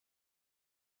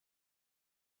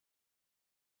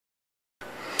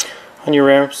On your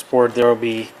ramps board there will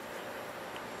be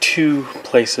two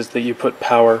places that you put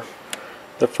power.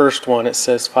 The first one, it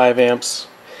says 5 amps.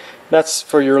 That's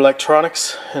for your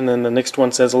electronics, and then the next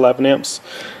one says 11 amps,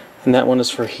 and that one is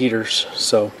for heaters.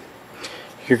 So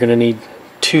you're going to need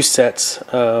two sets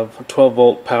of 12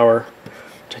 volt power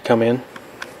to come in.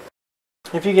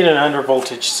 If you get an under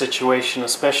voltage situation,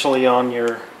 especially on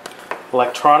your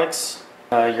electronics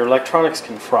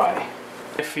can fry.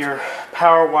 If your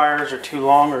power wires are too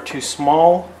long or too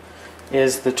small,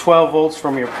 is the 12 volts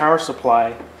from your power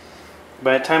supply,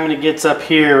 by the time it gets up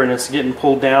here and it's getting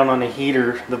pulled down on a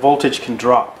heater, the voltage can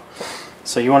drop.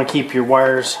 So you want to keep your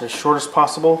wires as short as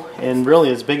possible and really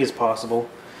as big as possible.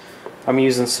 I'm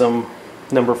using some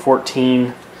number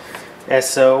 14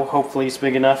 SO, hopefully it's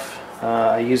big enough.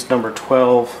 I used number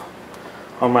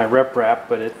 12 on my rep wrap,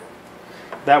 but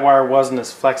that wire wasn't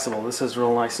as flexible. This is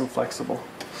real nice and flexible.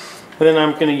 And then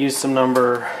I'm going to use some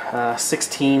number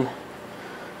 16.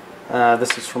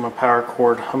 This is from a power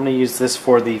cord. I'm going to use this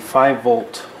for the 5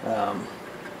 volt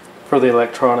for the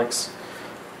electronics,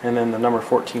 and then the number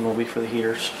 14 will be for the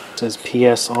heaters. It says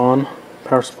PS on,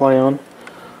 power supply on.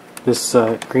 This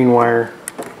green wire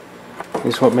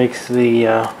is what makes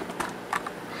the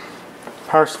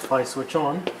power supply switch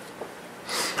on.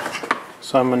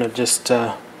 So I'm going to just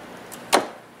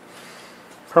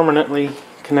permanently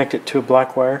connect it to a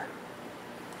black wire.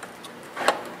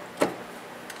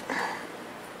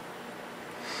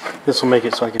 This will make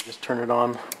it so I can just turn it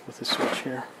on with the switch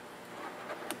here.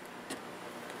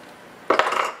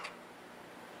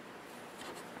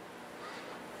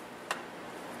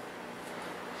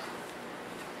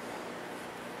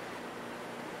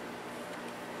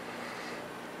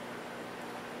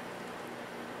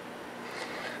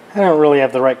 I don't really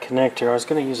have the right connector. I was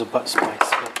going to use a butt spice,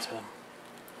 but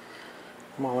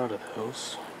I'm all out of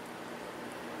those.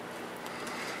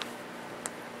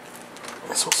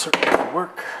 This will certainly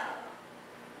work.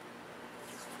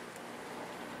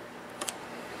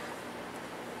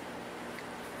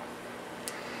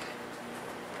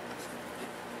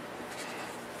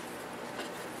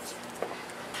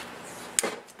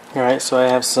 Alright, so I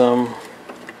have some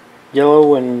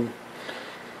yellow and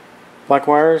black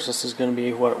wires. This is going to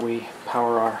be what we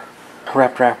power our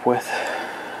wrap with.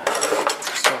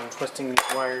 So I'm twisting these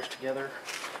wires together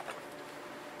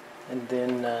and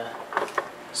then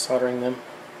soldering them.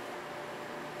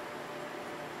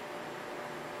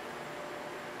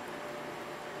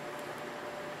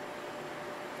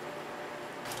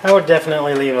 I would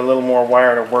definitely leave a little more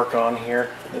wire to work on here.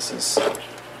 This is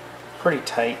pretty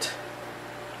tight.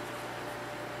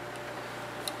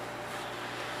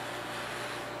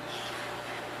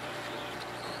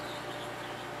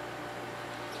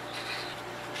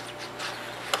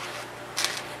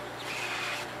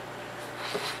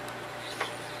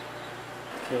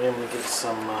 Okay, I'm going to get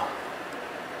some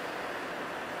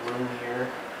room here.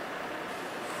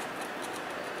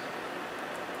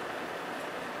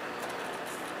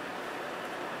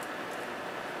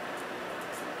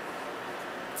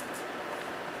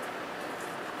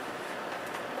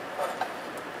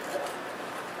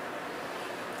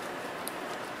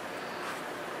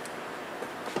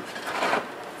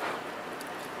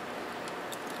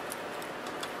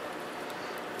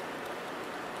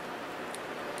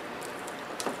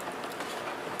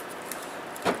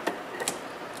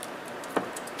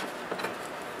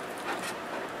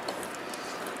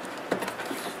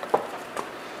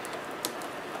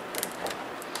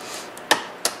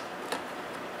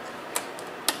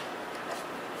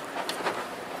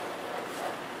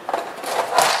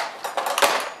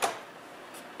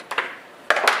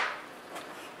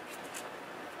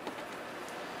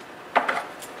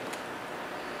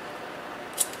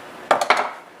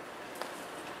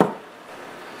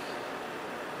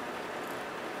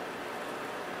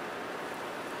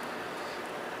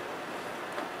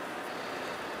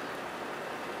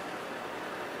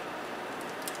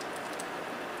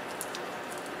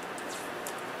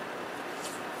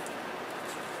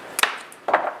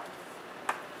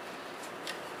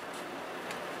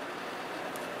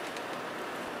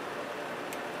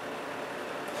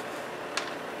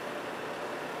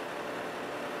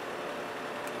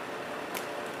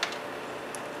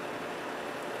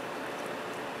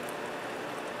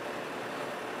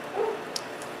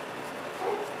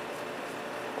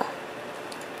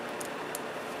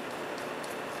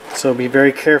 So be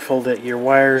very careful that your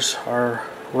wires are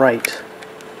right.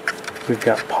 We've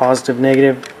got positive,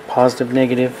 negative, positive,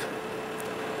 negative,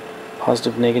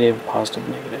 positive, negative, positive,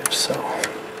 negative. So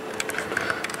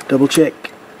double check,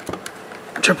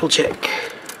 triple check.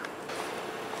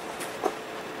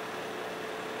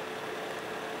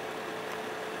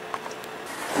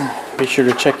 Be sure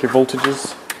to check your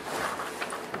voltages.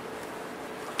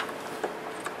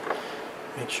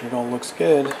 Make sure it all looks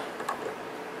good.